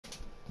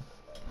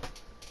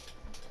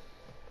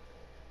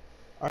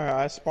Alright,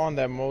 I spawned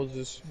at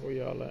Moses. Where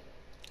y'all at?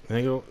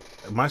 Nigga,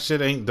 my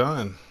shit ain't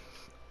done.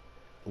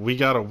 We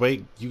gotta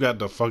wait. You got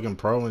the fucking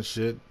pro and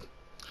shit.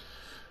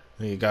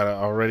 You got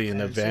already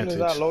an As soon as I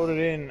advantage. loaded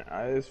in,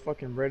 it's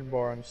fucking red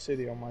bar in the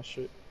city on my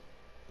shit.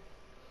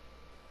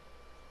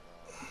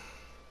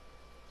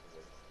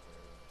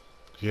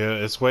 Yeah,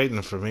 it's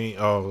waiting for me.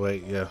 Oh,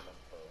 wait, yeah.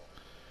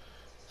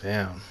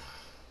 Damn.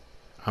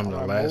 I'm the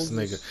Alright, last nigga.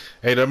 Moses.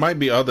 Hey, there might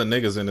be other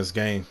niggas in this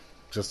game.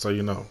 Just so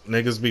you know.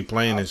 Niggas be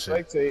playing I'll this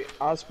shit. spectate.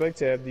 I'll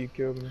spectate after you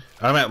kill me.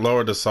 I'm at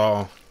Lower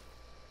DeSalle.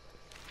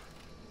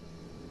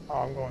 Oh,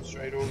 I'm going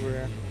straight over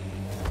here.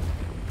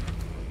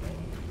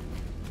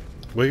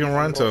 We can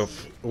run to...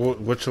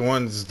 Which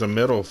one's the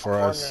middle for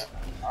us?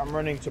 I'm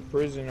running to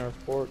prison or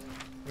fort.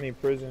 I mean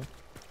prison.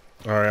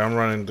 Alright, I'm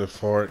running to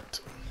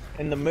Fort.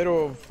 In the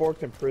middle of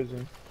Fort and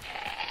prison.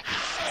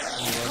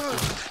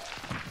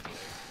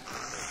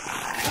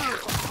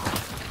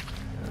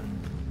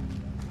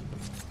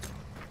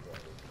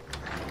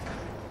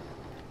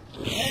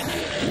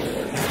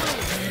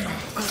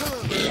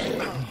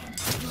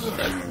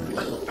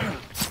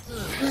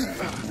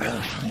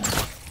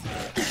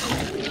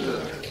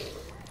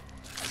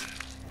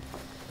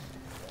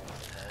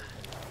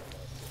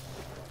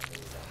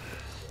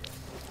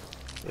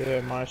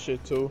 Yeah, my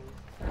shit too.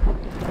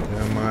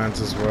 Yeah,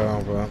 mine's as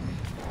well, but...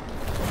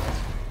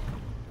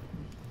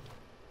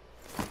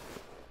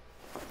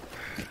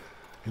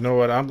 You know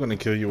what? I'm gonna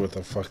kill you with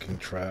a fucking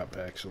trap,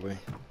 actually.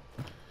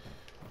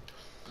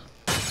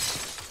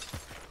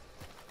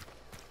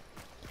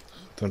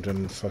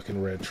 Them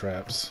fucking red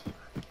traps.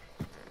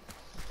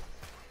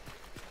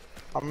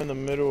 I'm in the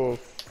middle of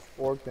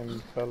Fort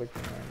and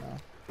Pelican right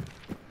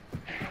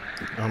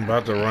now. I'm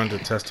about to run to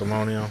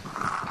Testimonial.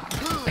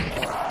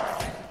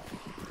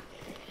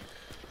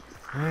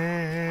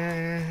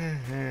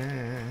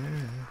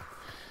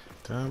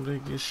 Time to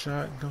get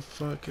shot in the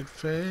fucking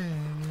face,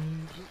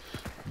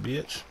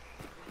 bitch.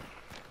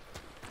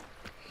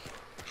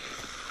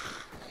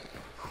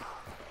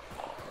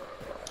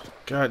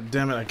 God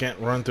damn it, I can't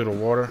run through the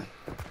water.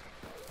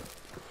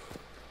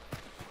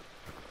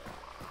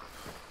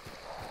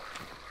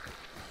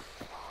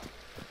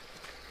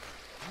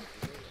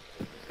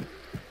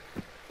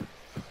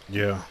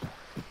 Yeah.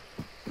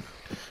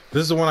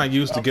 This is the one I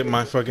used to get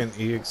my fucking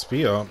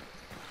EXP up.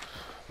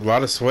 A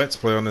lot of sweats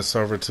play on this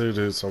server too,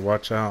 dude, so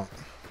watch out.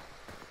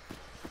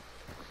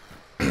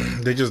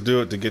 They just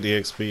do it to get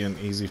EXP and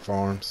easy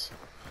farms.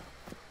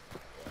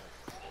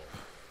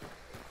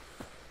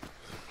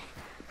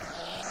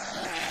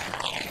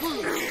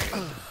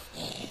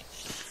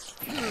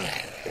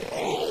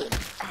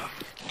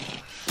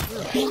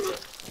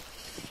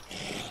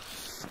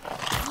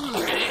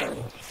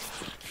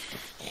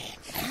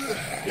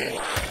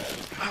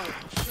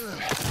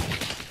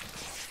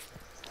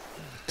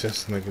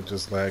 This nigga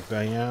just lagged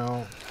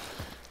out.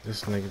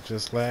 This nigga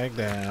just lagged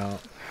out.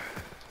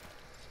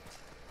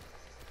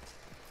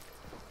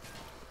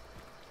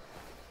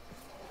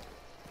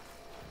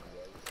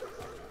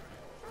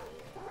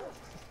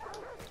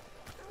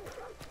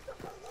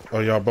 Oh,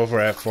 y'all both are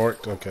at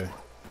Fort? Okay.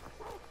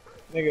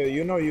 Nigga,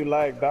 you know you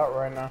lagged out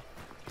right now.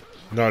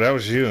 No, that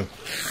was you.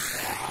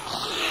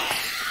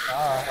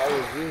 Ah, that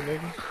was you,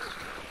 nigga.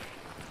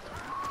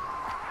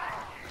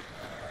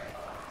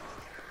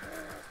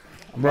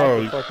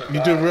 Bro,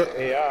 you do real.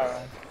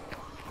 AI.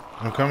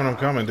 I'm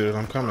coming, dude.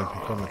 I'm coming.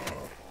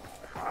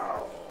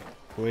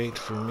 Wait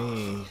for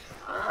me.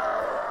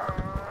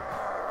 Are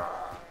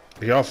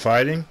y'all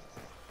fighting?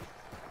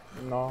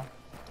 No,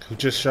 Who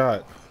just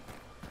shot?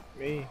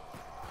 me.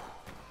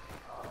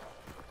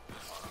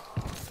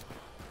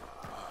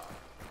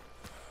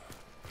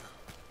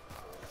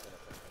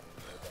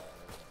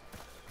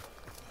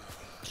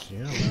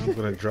 Yeah, man, I'm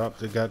gonna drop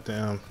the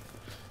goddamn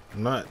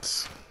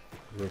nuts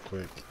real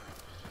quick.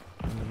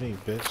 Me,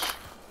 bitch.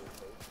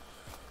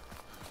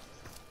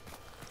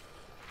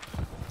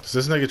 Is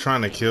this nigga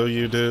trying to kill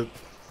you, dude?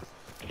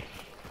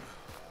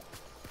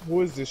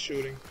 Who is this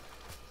shooting?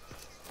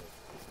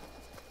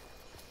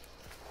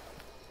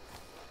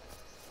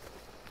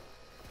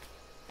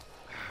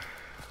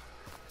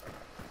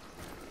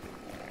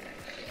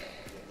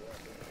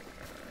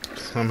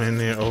 I'm in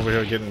there over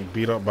here getting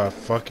beat up by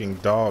fucking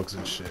dogs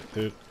and shit,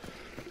 dude.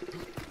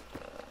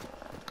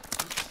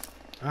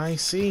 I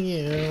see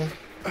you.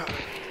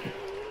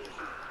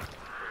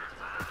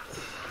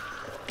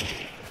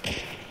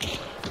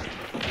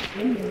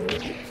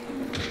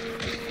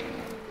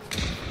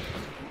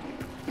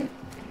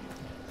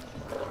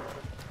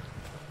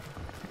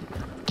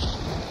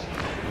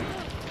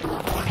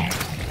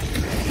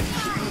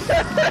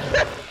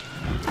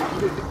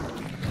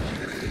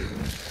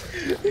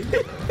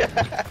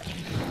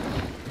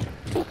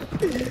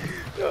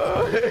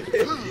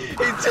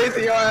 He's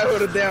chasing your ass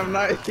with a damn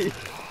knife.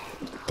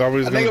 Thought we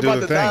was gonna do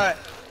the thing. Die.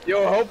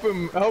 Yo, help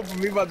him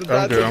me about to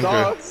die to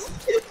dogs.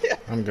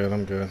 I'm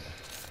good.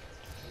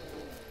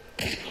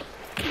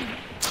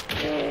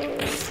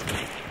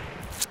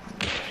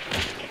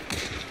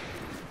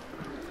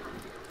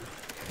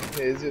 Yeah,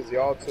 it's just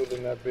y'all two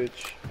in that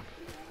bitch.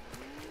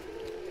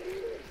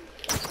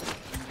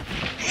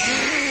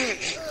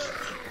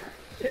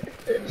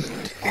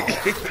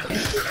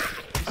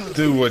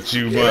 Do what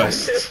you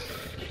must.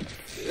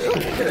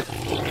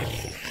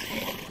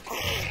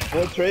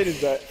 What trade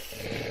is that?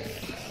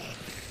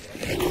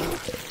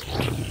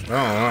 Oh,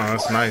 wow,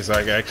 that's nice.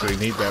 I actually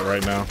need that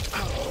right now.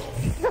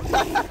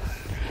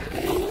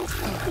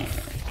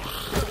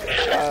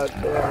 God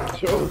damn,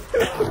 Joe.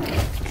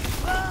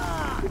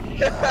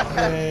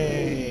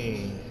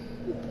 Hey.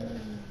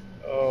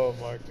 Oh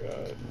my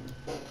god.